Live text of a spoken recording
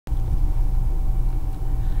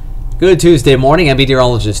Good Tuesday morning. I'm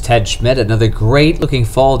meteorologist Ted Schmidt. Another great looking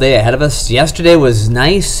fall day ahead of us. Yesterday was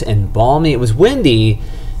nice and balmy. It was windy,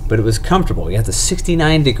 but it was comfortable. We got to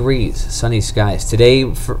 69 degrees, sunny skies.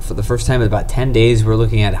 Today, for the first time in about 10 days, we're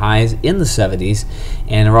looking at highs in the 70s,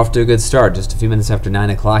 and we're off to a good start. Just a few minutes after 9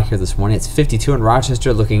 o'clock here this morning. It's 52 in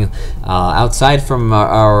Rochester, looking outside from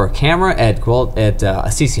our camera at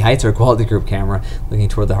CC Heights, our Quality Group camera, looking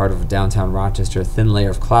toward the heart of downtown Rochester. A thin layer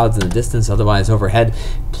of clouds in the distance, otherwise overhead,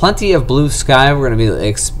 plenty of blue sky. We're going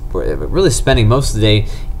to be really spending most of the day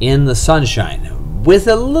in the sunshine, with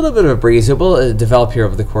a little bit of a breeze. It will develop here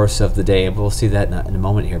over the course of the day. We'll see that in a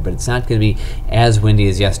moment here, but it's not going to be as windy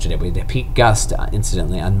as yesterday. We had a peak gust,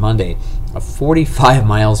 incidentally, on Monday of 45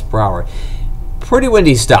 miles per hour. Pretty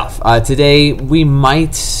windy stuff. Today, we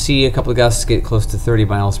might see a couple of gusts get close to 30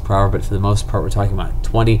 miles per hour, but for the most part, we're talking about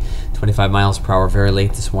 25 miles per hour very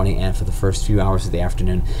late this morning and for the first few hours of the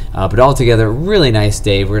afternoon. But altogether, really nice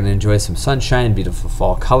day. We're going to enjoy some sunshine and beautiful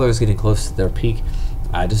fall colors getting close to their peak.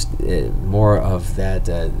 More of that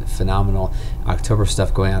phenomenal October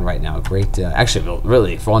stuff going on right now. Great, actually,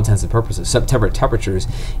 really, for all intents and purposes, September temperatures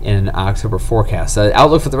in October forecast.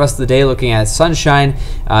 Outlook for the rest of the day, looking at sunshine,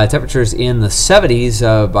 temperatures in the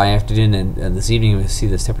 70s by afternoon, and this evening we see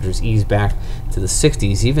those temperatures ease back to the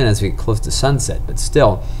 60s, even as we get close to sunset, but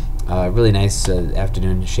still really nice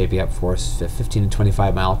afternoon shaping up for us. 15 to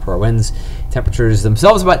 25 mile per hour winds. Temperatures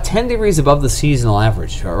themselves about 10 degrees above the seasonal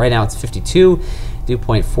average. Right now it's 52. Dew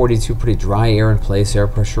point 42. Pretty dry air in place. Air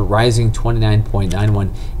pressure rising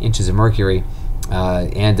 29.91 inches of mercury.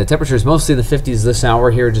 And the temperature is mostly in the 50s this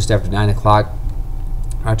hour here, just after 9 o'clock.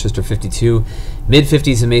 Rochester 52,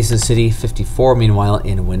 mid-50s in Mason City, 54 meanwhile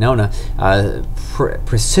in Winona.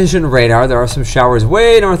 Precision radar, there are some showers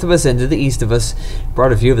way north of us and to the east of us.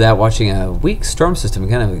 Brought a view of that, watching a weak storm system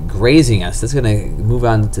kind of grazing us. That's going to move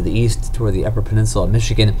on to the east toward the upper peninsula of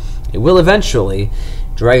Michigan. It will eventually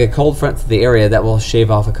drag a cold front through the area that will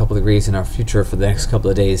shave off a couple degrees in our future for the next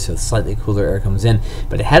couple of days, so slightly cooler air comes in.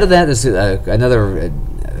 But ahead of that, there's another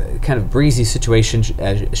kind of breezy situation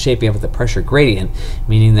shaping up with a pressure gradient,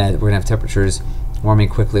 meaning that we're going to have temperatures warming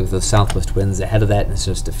quickly with those southwest winds ahead of that, and it's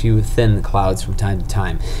just a few thin clouds from time to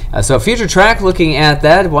time. So future track, looking at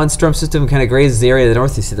that, one storm system kind of grazes the area of the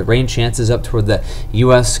north. You see the rain chances up toward the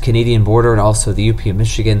U.S.-Canadian border and also the UP of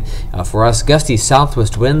Michigan. For us, gusty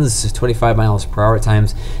southwest winds, 25 miles per hour at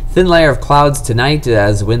times. Thin layer of clouds tonight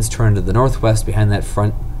as the winds turn to the northwest behind that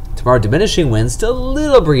front. Tomorrow, diminishing winds, still a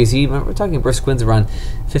little breezy. We're talking brisk winds around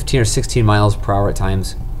 15 or 16 miles per hour at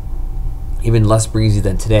times. Even less breezy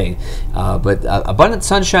than today. But abundant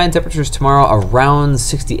sunshine, temperatures tomorrow around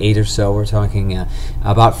 68 or so. We're talking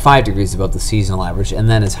about 5 degrees above the seasonal average. And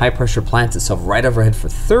then as high pressure plants itself right overhead for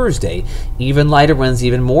Thursday, even lighter winds,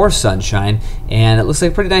 even more sunshine. And it looks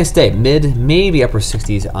like a pretty nice day. Mid, maybe upper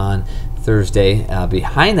 60s on Thursday.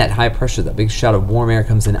 Behind that high pressure, that big shot of warm air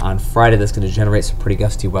comes in on Friday. That's going to generate some pretty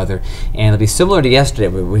gusty weather, and it'll be similar to yesterday,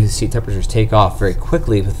 where we see temperatures take off very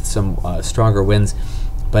quickly with some stronger winds.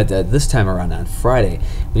 But this time around on Friday,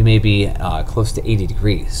 we may be close to 80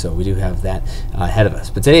 degrees, so we do have that ahead of us.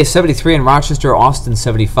 But today is 73 in Rochester, Austin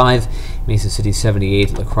 75, Mason City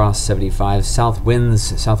 78, La Crosse 75,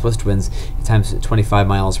 southwest winds at times 25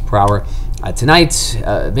 miles per hour. Tonight,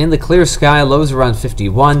 mainly clear sky, lows around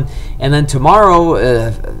 51, and then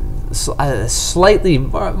tomorrow, slightly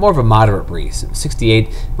more of a moderate breeze,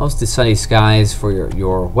 68, mostly sunny skies for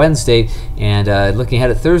your Wednesday. And looking ahead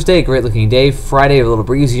at Thursday, great looking day. Friday, a little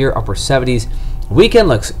breezier, upper 70s. Weekend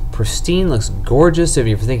looks pristine, looks gorgeous. If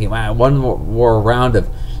you're thinking, wow, one more round of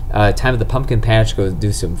time of the pumpkin patch, go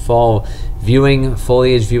do some fall viewing,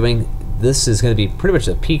 foliage viewing. This is going to be pretty much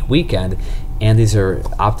a peak weekend, and these are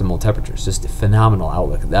optimal temperatures. Just a phenomenal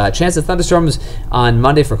outlook. Chance of thunderstorms on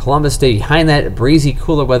Monday for Columbus Day. Behind that, breezy,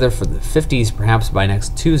 cooler weather for the 50s perhaps by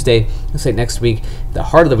next Tuesday. Looks like next week, the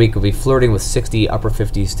heart of the week will be flirting with 60, upper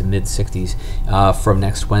 50s to mid 60s from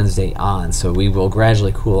next Wednesday on. So we will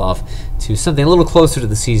gradually cool off to something a little closer to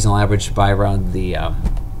the seasonal average by around the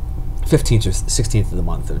 15th or 16th of the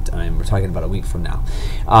month. I mean, we're talking about a week from now.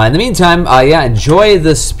 In the meantime, enjoy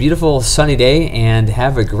this beautiful sunny day and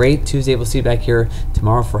have a great Tuesday. We'll see you back here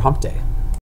tomorrow for Hump Day.